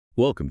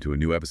Welcome to a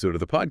new episode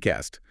of the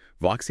podcast.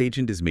 Vox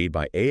Agent is made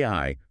by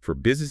AI for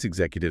business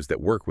executives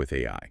that work with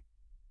AI.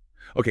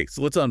 Okay,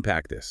 so let's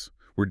unpack this.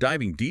 We're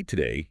diving deep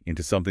today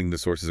into something the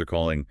sources are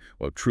calling,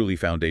 well, truly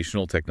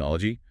foundational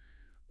technology,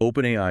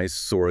 OpenAI's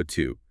Sora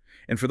 2.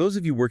 And for those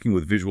of you working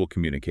with visual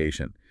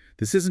communication,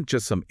 this isn't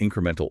just some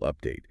incremental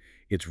update.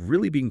 It's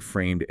really being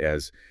framed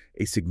as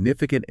a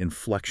significant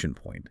inflection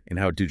point in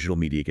how digital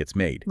media gets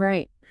made.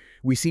 Right.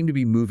 We seem to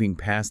be moving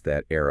past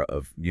that era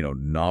of,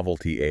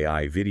 novelty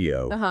AI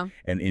video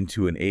and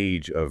into an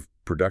age of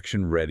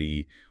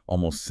production-ready,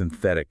 almost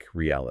synthetic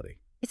reality.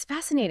 It's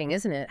fascinating,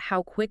 isn't it,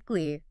 how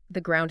quickly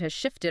the ground has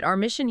shifted. Our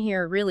mission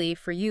here, really,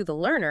 for you, the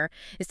learner,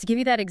 is to give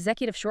you that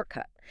executive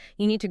shortcut.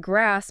 You need to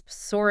grasp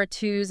Sora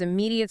 2's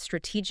immediate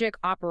strategic,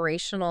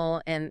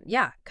 operational, and,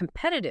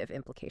 competitive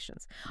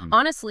implications.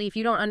 Honestly, if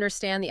you don't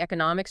understand the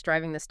economics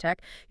driving this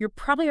tech, you're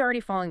probably already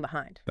falling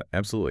behind.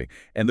 Absolutely.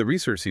 And the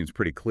research seems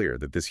pretty clear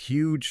that this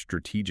huge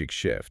strategic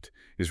shift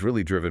is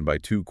really driven by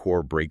two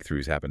core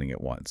breakthroughs happening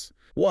at once.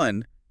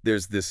 One,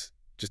 there's this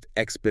just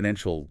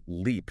exponential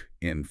leap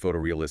in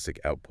photorealistic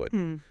output.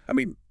 I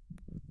mean,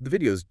 the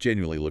videos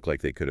genuinely look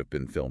like they could have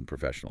been filmed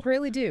professionally.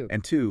 Really do.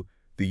 And two,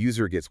 the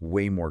user gets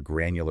way more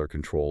granular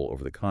control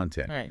over the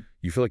content. Right.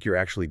 You feel like you're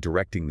actually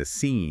directing the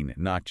scene,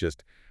 not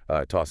just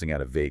tossing out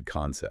a vague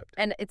concept.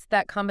 And it's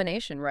that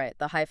combination, right?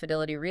 The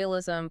high-fidelity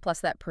realism plus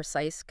that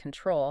precise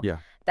control. Yeah.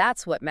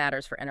 That's what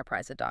matters for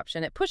enterprise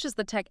adoption. It pushes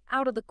the tech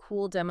out of the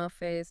cool demo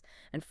phase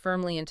and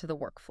firmly into the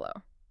workflow.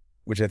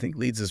 Which I think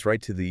leads us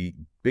right to the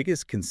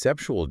biggest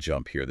conceptual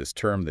jump here, this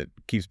term that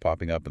keeps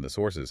popping up in the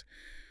sources.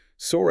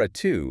 Sora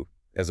 2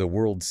 as a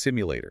world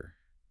simulator.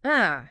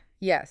 Ah,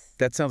 yes.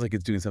 That sounds like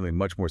it's doing something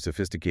much more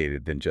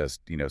sophisticated than just,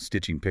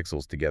 stitching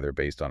pixels together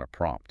based on a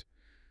prompt.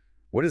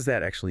 What does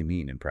that actually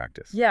mean in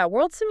practice? Yeah,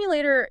 World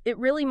Simulator, it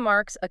really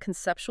marks a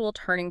conceptual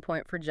turning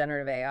point for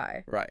generative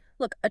AI. Right.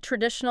 Look, a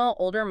traditional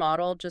older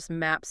model just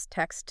maps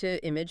text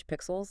to image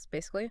pixels,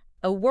 basically.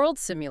 A world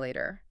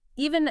simulator,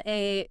 even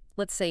a,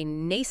 let's say,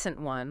 nascent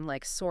one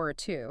like Sora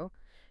 2,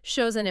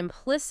 shows an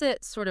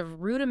implicit sort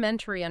of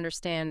rudimentary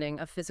understanding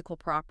of physical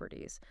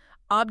properties,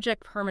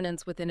 object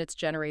permanence within its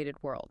generated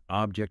world.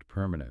 Object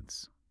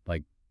permanence,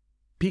 like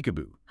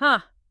peekaboo.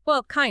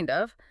 Well, kind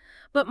of,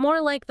 but more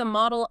like the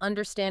model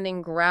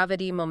understanding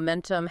gravity,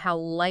 momentum, how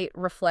light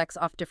reflects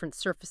off different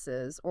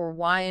surfaces, or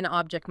why an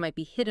object might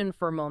be hidden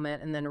for a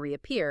moment and then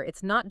reappear.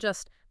 It's not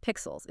just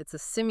pixels. It's a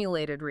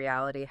simulated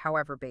reality,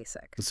 however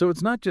basic. So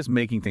it's not just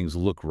making things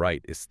look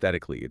right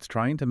aesthetically. It's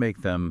trying to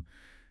make them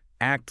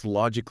act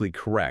logically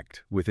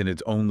correct within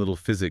its own little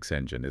physics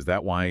engine. Is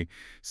that why,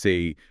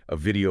 say, a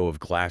video of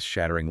glass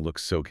shattering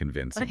looks so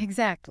convincing?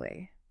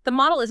 Exactly. The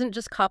model isn't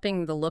just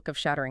copying the look of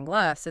shattering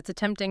glass. It's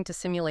attempting to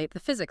simulate the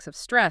physics of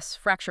stress,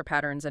 fracture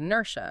patterns,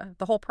 inertia,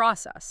 the whole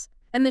process.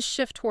 And this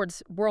shift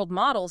towards world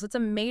models, it's a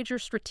major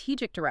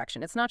strategic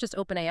direction. It's not just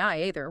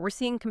OpenAI either. We're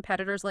seeing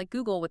competitors like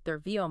Google with their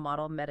VO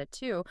model, Meta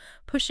 2,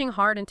 pushing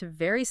hard into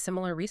very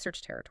similar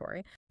research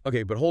territory.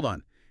 Okay, but hold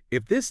on.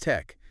 If this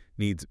tech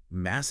needs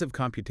massive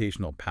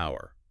computational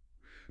power,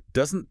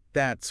 doesn't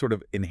that sort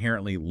of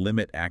inherently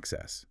limit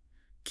access?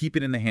 Keep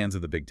it in the hands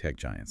of the big tech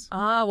giants.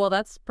 Well,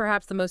 that's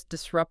perhaps the most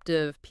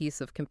disruptive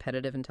piece of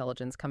competitive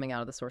intelligence coming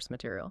out of the source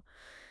material.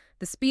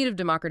 The speed of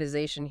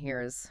democratization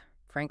here is,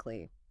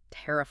 frankly,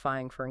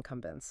 terrifying for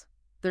incumbents.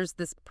 There's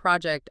this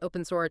project,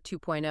 OpenSora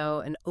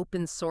 2.0, an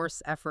open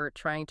source effort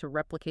trying to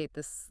replicate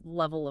this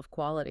level of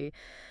quality.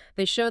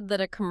 They showed that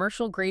a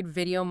commercial-grade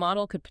video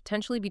model could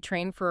potentially be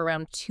trained for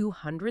around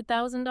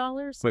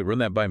 $200,000. Wait, run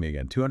that by me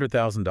again.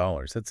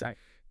 $200,000.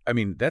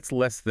 That's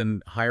less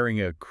than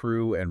hiring a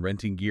crew and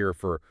renting gear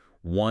for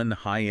one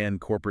high-end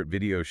corporate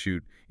video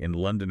shoot in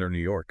London or New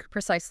York.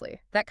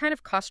 Precisely. That kind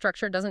of cost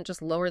structure doesn't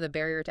just lower the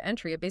barrier to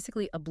entry, it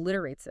basically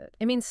obliterates it.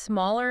 I mean,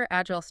 smaller,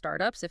 agile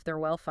startups, if they're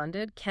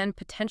well-funded, can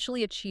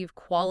potentially achieve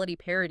quality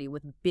parity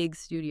with big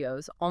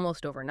studios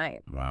almost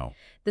overnight. Wow.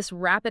 This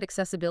rapid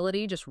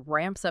accessibility just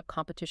ramps up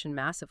competition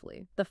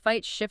massively. The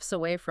fight shifts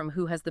away from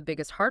who has the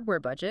biggest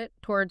hardware budget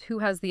toward who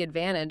has the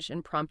advantage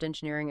in prompt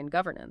engineering and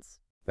governance.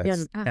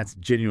 That's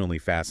genuinely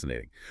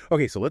fascinating.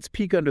 Okay, so let's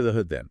peek under the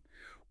hood then.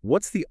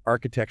 What's the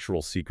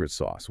architectural secret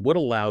sauce? What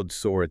allowed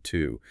Sora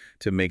 2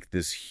 to make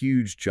this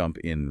huge jump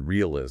in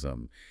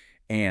realism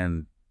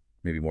and,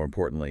 maybe more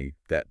importantly,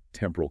 that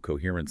temporal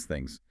coherence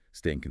things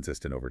staying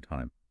consistent over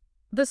time?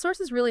 The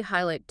sources really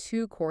highlight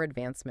two core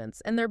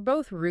advancements, and they're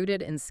both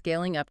rooted in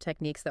scaling up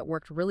techniques that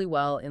worked really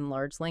well in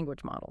large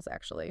language models,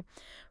 actually.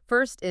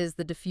 First is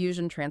the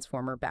diffusion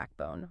transformer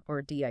backbone,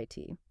 or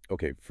DIT.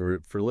 Okay, for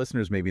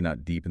listeners maybe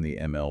not deep in the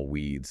ML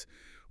weeds,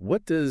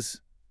 what does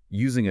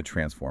using a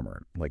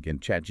transformer, like in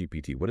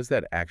ChatGPT, what does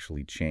that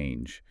actually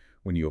change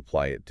when you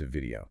apply it to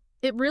video?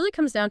 It really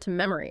comes down to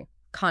memory,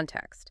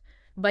 context.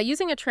 By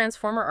using a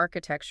transformer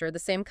architecture, the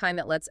same kind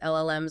that lets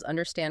LLMs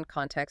understand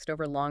context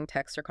over long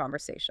text or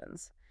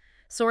conversations,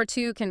 Sora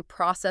 2 can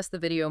process the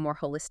video more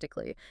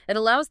holistically. It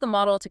allows the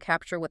model to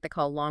capture what they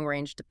call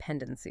long-range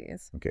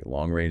dependencies. Okay,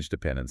 long-range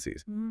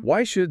dependencies.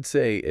 Why should,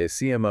 say, a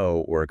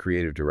CMO or a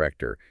creative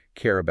director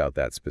care about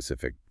that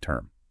specific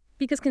term?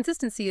 Because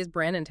consistency is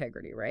brand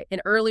integrity, right?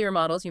 In earlier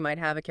models, you might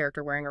have a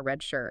character wearing a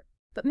red shirt,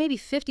 but maybe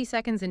 50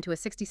 seconds into a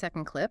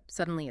 60-second clip,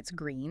 suddenly it's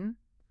green.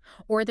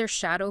 Or their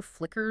shadow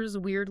flickers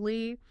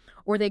weirdly,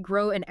 or they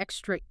grow an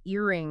extra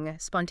earring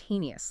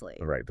spontaneously.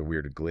 Right, the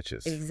weird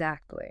glitches.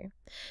 Exactly.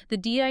 The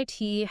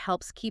DIT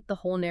helps keep the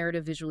whole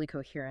narrative visually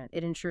coherent.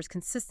 It ensures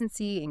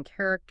consistency in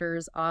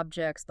characters,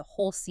 objects, the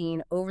whole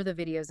scene over the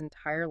video's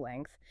entire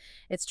length.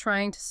 It's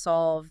trying to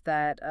solve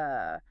that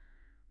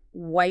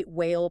white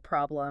whale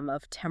problem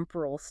of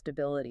temporal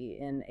stability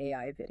in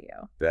AI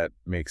video. That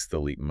makes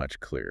the leap much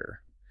clearer.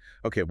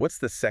 Okay, what's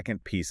the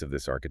second piece of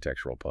this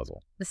architectural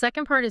puzzle? The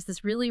second part is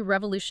this really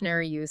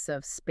revolutionary use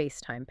of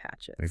space-time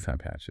patches. Space-time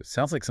patches.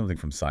 Sounds like something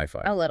from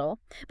sci-fi. A little.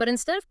 But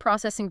instead of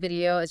processing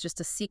video as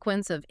just a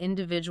sequence of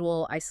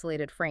individual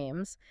isolated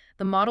frames,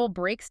 the model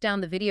breaks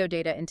down the video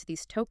data into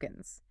these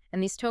tokens.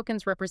 And these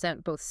tokens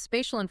represent both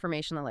spatial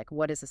information, like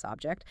what is this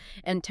object,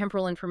 and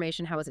temporal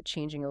information, how is it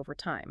changing over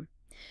time.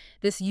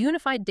 This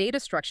unified data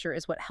structure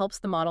is what helps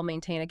the model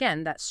maintain,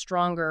 again, that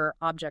stronger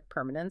object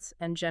permanence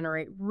and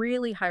generate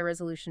really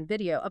high-resolution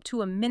video up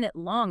to a minute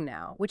long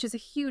now, which is a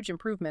huge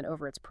improvement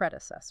over its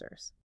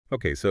predecessors.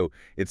 Okay, so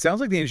it sounds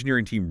like the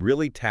engineering team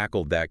really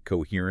tackled that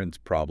coherence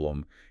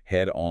problem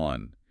head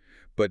on.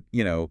 But,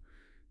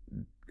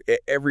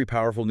 every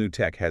powerful new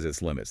tech has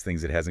its limits,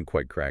 things it hasn't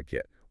quite cracked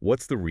yet.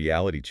 What's the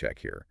reality check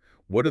here?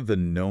 What are the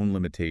known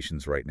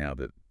limitations right now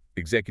that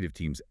executive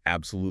teams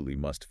absolutely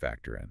must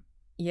factor in?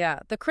 Yeah,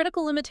 the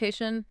critical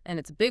limitation, and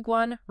it's a big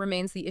one,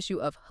 remains the issue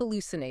of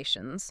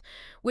hallucinations,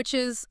 which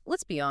is,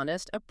 let's be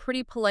honest, a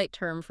pretty polite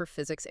term for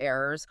physics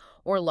errors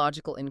or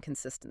logical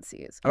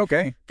inconsistencies.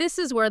 Okay. This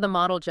is where the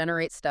model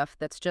generates stuff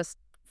that's just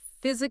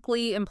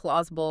physically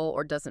implausible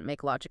or doesn't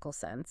make logical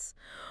sense.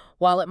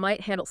 While it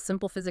might handle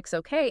simple physics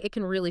okay, it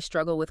can really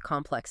struggle with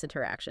complex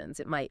interactions.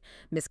 It might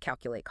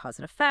miscalculate cause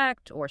and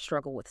effect or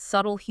struggle with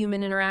subtle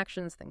human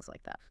interactions, things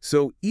like that.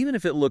 So even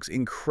if it looks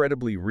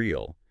incredibly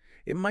real,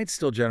 it might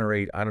still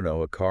generate, I don't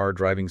know, a car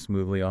driving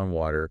smoothly on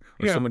water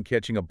or someone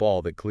catching a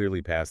ball that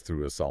clearly passed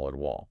through a solid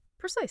wall.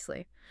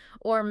 Precisely.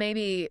 Or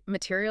maybe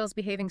materials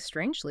behaving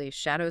strangely,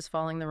 shadows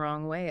falling the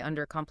wrong way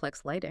under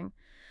complex lighting,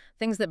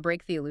 things that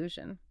break the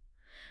illusion.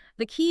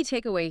 The key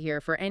takeaway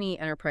here for any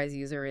enterprise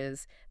user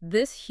is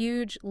this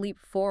huge leap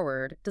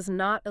forward does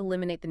not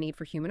eliminate the need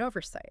for human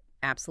oversight.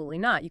 Absolutely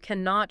not. You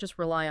cannot just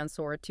rely on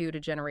Sora 2 to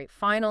generate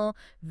final,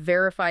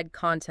 verified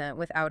content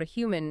without a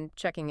human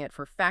checking it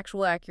for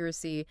factual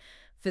accuracy,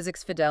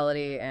 physics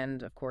fidelity,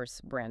 and, of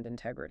course, brand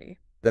integrity.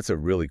 That's a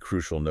really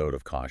crucial note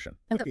of caution.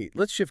 Okay,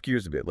 let's shift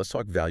gears a bit. Let's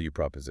talk value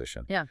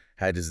proposition. Yeah.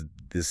 How does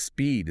this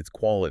speed, its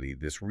quality,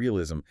 this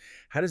realism,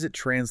 how does it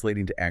translate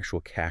into actual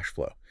cash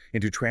flow,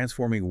 into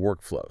transforming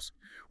workflows?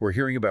 We're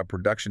hearing about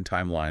production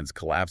timelines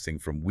collapsing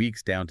from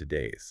weeks down to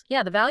days.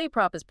 Yeah, the value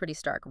prop is pretty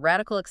stark.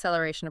 Radical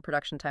acceleration of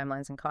production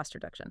timelines and cost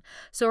reduction.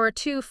 Sora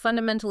 2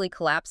 fundamentally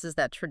collapses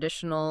that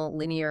traditional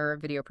linear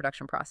video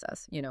production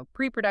process.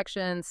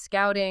 Pre-production,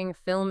 scouting,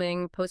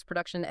 filming,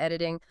 post-production,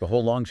 editing. The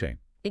whole long chain.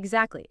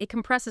 Exactly. It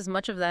compresses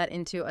much of that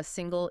into a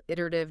single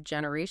iterative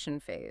generation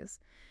phase.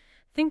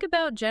 Think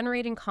about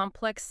generating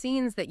complex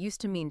scenes that used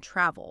to mean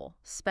travel,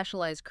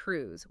 specialized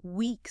crews,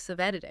 weeks of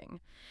editing.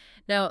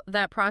 Now,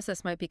 that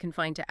process might be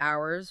confined to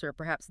hours or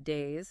perhaps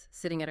days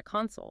sitting at a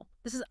console.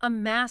 This is a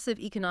massive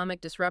economic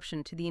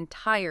disruption to the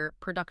entire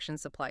production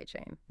supply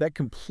chain. That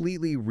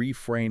completely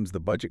reframes the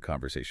budget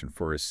conversation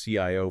for a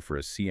CIO, for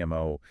a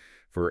CMO,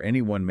 for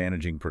anyone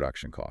managing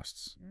production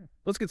costs.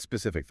 Let's get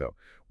specific, though.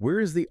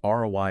 Where is the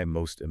ROI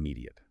most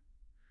immediate?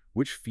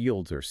 Which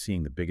fields are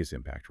seeing the biggest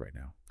impact right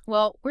now?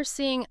 Well, we're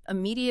seeing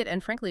immediate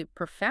and frankly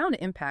profound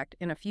impact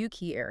in a few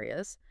key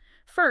areas.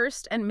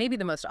 First, and maybe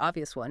the most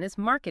obvious one, is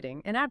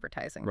marketing and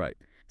advertising. Right.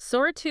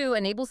 Sora 2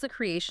 enables the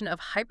creation of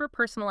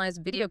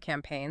hyper-personalized video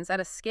campaigns at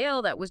a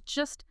scale that was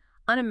just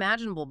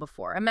unimaginable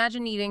before.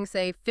 Imagine needing,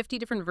 say, 50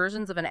 different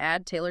versions of an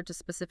ad tailored to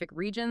specific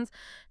regions,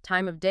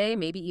 time of day,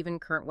 maybe even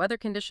current weather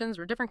conditions,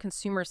 or different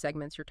consumer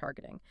segments you're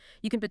targeting.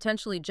 You can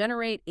potentially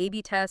generate,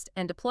 A/B test,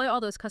 and deploy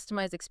all those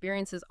customized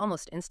experiences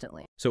almost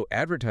instantly. So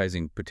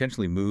advertising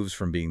potentially moves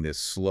from being this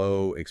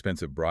slow,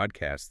 expensive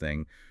broadcast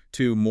thing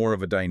to more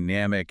of a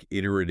dynamic,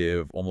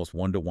 iterative, almost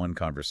one-to-one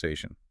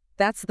conversation.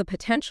 That's the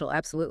potential,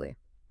 absolutely.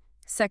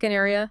 Second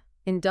area,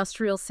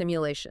 industrial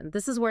simulation.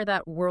 This is where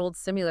that world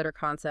simulator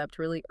concept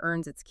really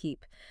earns its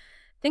keep.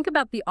 Think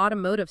about the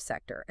automotive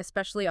sector,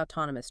 especially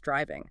autonomous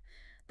driving.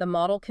 The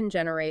model can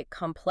generate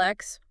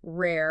complex,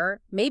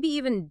 rare, maybe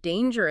even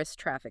dangerous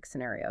traffic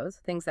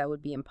scenarios, things that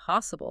would be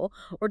impossible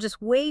or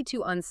just way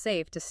too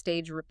unsafe to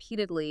stage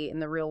repeatedly in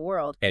the real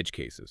world. Edge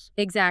cases.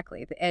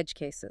 Exactly, the edge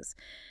cases.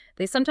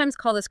 They sometimes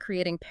call this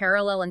creating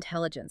parallel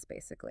intelligence,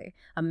 basically,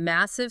 a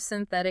massive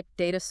synthetic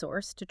data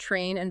source to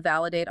train and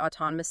validate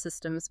autonomous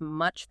systems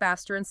much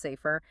faster and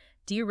safer,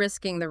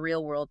 de-risking the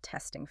real-world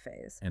testing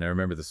phase. And I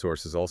remember the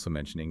source is also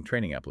mentioning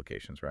training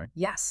applications, right?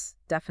 Yes,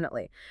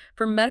 definitely.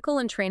 For medical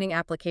and training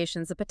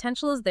applications, the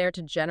potential is there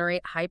to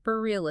generate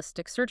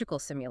hyper-realistic surgical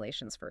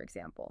simulations, for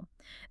example.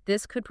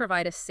 This could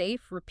provide a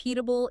safe,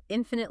 repeatable,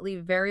 infinitely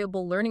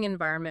variable learning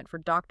environment for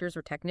doctors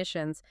or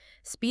technicians,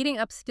 speeding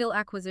up skill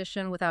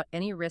acquisition without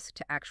any risk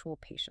to actual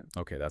patients.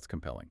 Okay, that's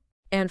compelling.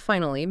 And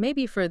finally,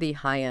 maybe for the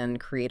high-end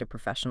creative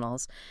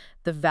professionals,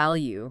 the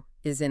value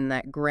is in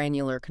that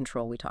granular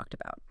control we talked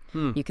about.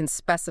 You can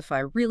specify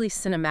really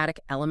cinematic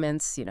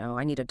elements,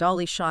 I need a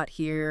dolly shot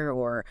here,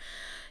 or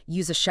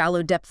use a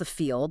shallow depth of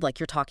field like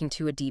you're talking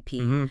to a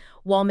DP,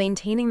 while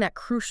maintaining that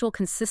crucial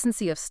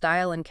consistency of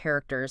style and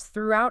characters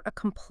throughout a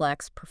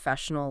complex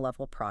professional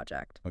level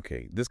project.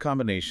 Okay, this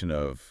combination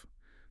of,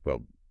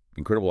 well,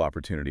 incredible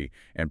opportunity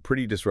and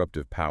pretty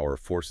disruptive power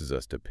forces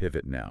us to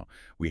pivot now.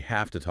 We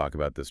have to talk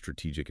about the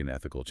strategic and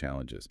ethical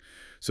challenges.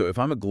 So if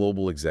I'm a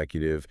global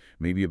executive,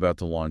 maybe about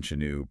to launch a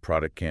new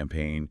product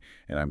campaign,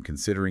 and I'm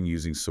considering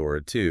using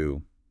Sora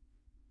 2,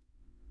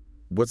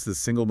 what's the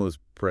single most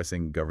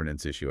pressing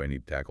governance issue I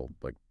need to tackle,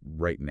 like,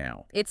 right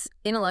now? It's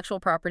intellectual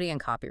property and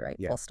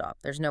copyright, full stop.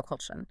 There's no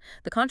question.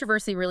 The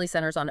controversy really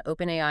centers on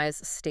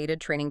OpenAI's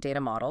stated training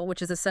data model,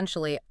 which is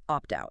essentially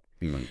opt-out.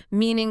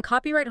 Meaning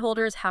copyright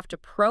holders have to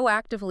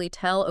proactively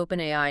tell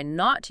OpenAI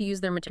not to use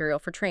their material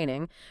for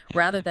training,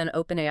 rather than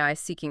OpenAI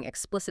seeking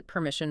explicit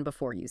permission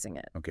before using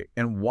it. Okay,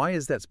 and why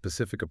is that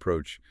specific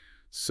approach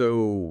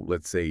so,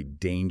 let's say,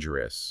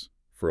 dangerous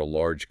for a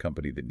large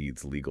company that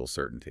needs legal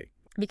certainty?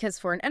 Because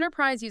for an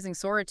enterprise using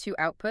Sora 2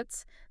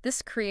 outputs,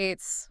 this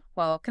creates,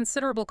 well,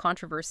 considerable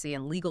controversy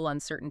and legal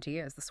uncertainty,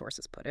 as the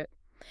sources put it.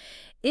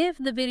 If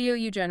the video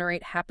you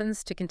generate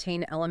happens to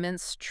contain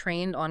elements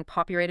trained on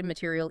copyrighted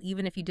material,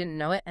 even if you didn't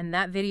know it, and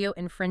that video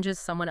infringes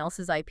someone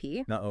else's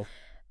IP,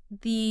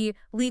 the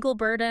legal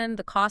burden,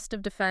 the cost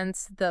of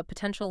defense, the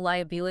potential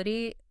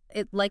liability,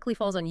 it likely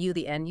falls on you,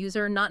 the end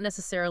user, not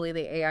necessarily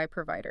the AI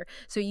provider.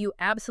 So you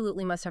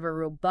absolutely must have a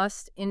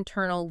robust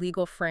internal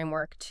legal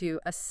framework to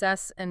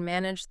assess and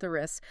manage the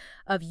risk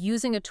of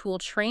using a tool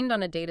trained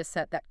on a data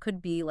set that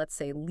could be, let's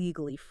say,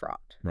 legally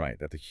fraught. Right,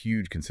 that's a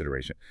huge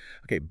consideration.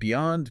 Okay,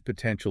 beyond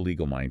potential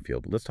legal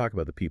minefield, let's talk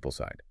about the people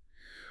side.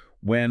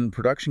 When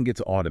production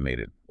gets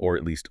automated, or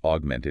at least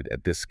augmented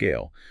at this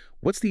scale,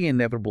 what's the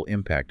inevitable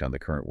impact on the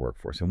current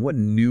workforce, and what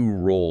new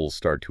roles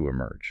start to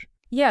emerge?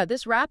 Yeah,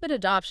 this rapid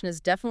adoption is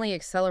definitely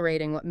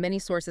accelerating what many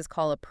sources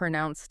call a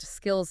pronounced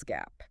skills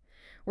gap.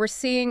 We're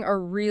seeing a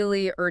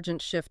really urgent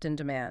shift in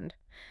demand.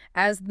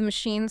 As the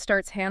machine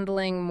starts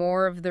handling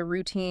more of the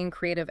routine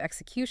creative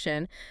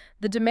execution,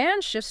 the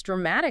demand shifts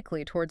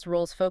dramatically towards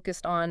roles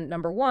focused on,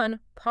 number one,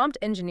 prompt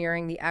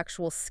engineering, the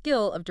actual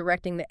skill of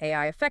directing the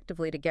AI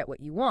effectively to get what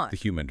you want. The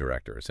human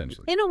director,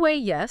 essentially. In a way,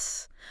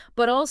 yes,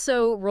 but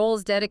also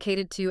roles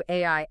dedicated to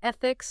AI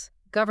ethics,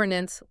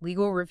 governance,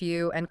 legal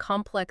review, and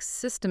complex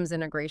systems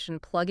integration,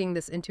 plugging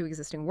this into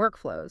existing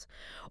workflows.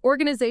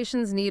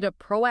 Organizations need a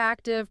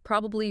proactive,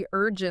 probably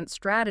urgent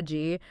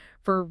strategy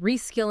for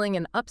reskilling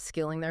and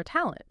upskilling their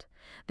talent.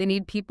 They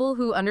need people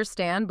who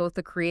understand both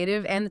the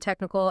creative and the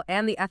technical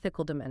and the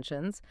ethical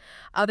dimensions.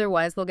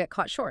 Otherwise, they'll get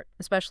caught short,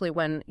 especially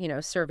when,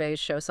 surveys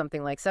show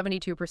something like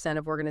 72%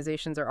 of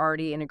organizations are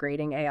already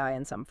integrating AI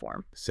in some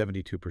form.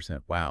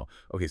 72%. Wow.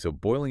 Okay, so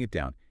boiling it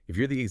down, if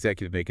you're the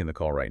executive making the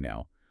call right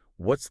now,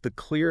 what's the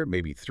clear,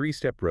 maybe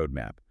three-step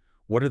roadmap?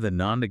 What are the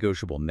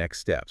non-negotiable next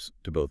steps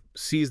to both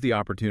seize the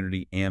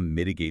opportunity and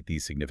mitigate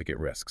these significant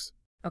risks?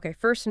 Okay,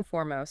 first and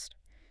foremost,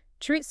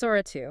 treat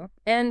Sora 2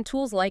 and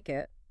tools like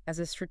it as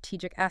a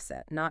strategic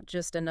asset, not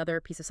just another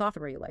piece of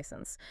software you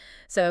license.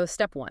 So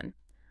step one,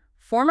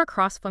 form a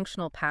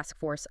cross-functional task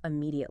force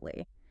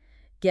immediately.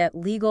 Get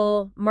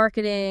legal,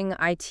 marketing,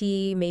 IT,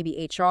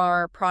 maybe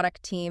HR,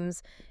 product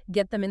teams,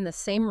 get them in the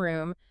same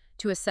room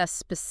to assess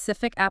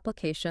specific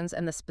applications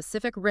and the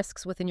specific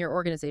risks within your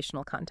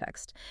organizational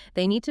context.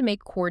 They need to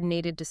make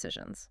coordinated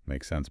decisions.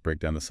 Makes sense. Break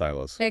down the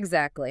silos.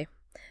 Exactly.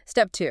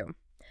 Step two,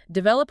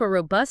 develop a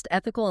robust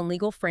ethical and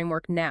legal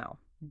framework now.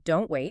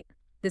 Don't wait.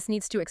 This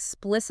needs to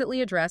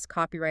explicitly address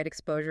copyright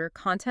exposure,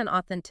 content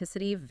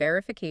authenticity,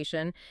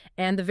 verification,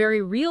 and the very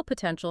real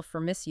potential for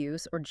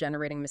misuse or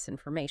generating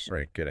misinformation.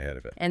 Right, get ahead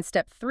of it. And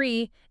step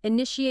three,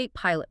 initiate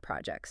pilot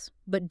projects,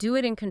 but do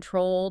it in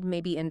controlled,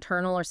 maybe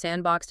internal or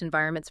sandboxed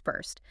environments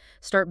first.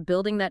 Start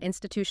building that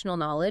institutional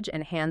knowledge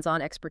and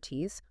hands-on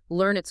expertise.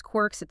 Learn its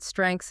quirks, its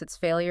strengths, its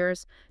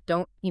failures.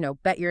 Don't,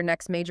 bet your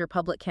next major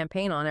public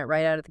campaign on it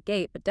right out of the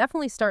gate, but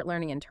definitely start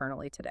learning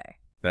internally today.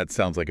 That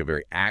sounds like a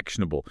very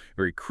actionable,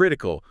 very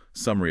critical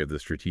summary of the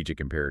strategic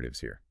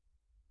imperatives here.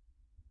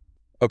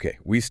 Okay,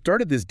 we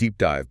started this deep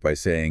dive by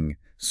saying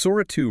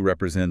Sora 2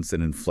 represents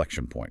an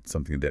inflection point,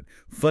 something that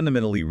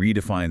fundamentally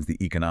redefines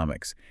the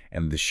economics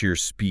and the sheer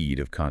speed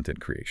of content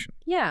creation.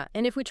 Yeah,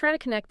 and if we try to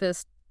connect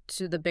this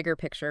to the bigger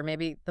picture,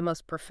 maybe the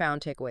most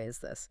profound takeaway is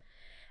this.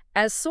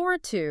 As Sora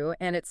 2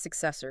 and its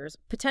successors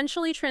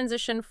potentially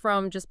transition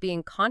from just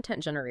being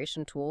content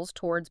generation tools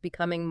towards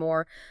becoming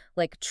more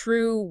like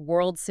true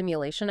world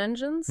simulation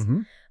engines,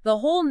 Hmm. the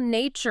whole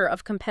nature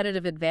of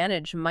competitive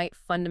advantage might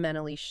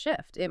fundamentally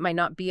shift. It might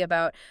not be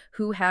about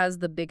who has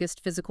the biggest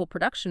physical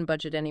production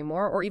budget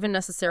anymore, or even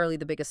necessarily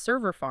the biggest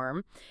server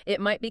farm. It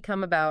might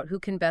become about who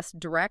can best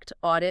direct,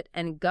 audit,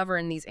 and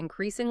govern these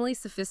increasingly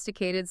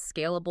sophisticated,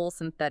 scalable,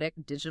 synthetic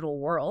digital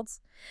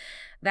worlds.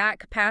 That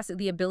capacity,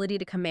 the ability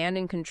to command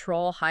and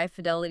control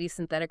high-fidelity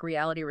synthetic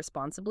reality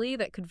responsibly,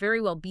 that could very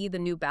well be the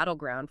new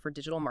battleground for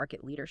digital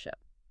market leadership.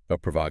 A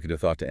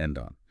provocative thought to end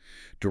on.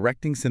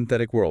 Directing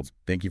synthetic worlds.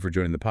 Thank you for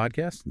joining the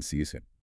podcast, and see you soon.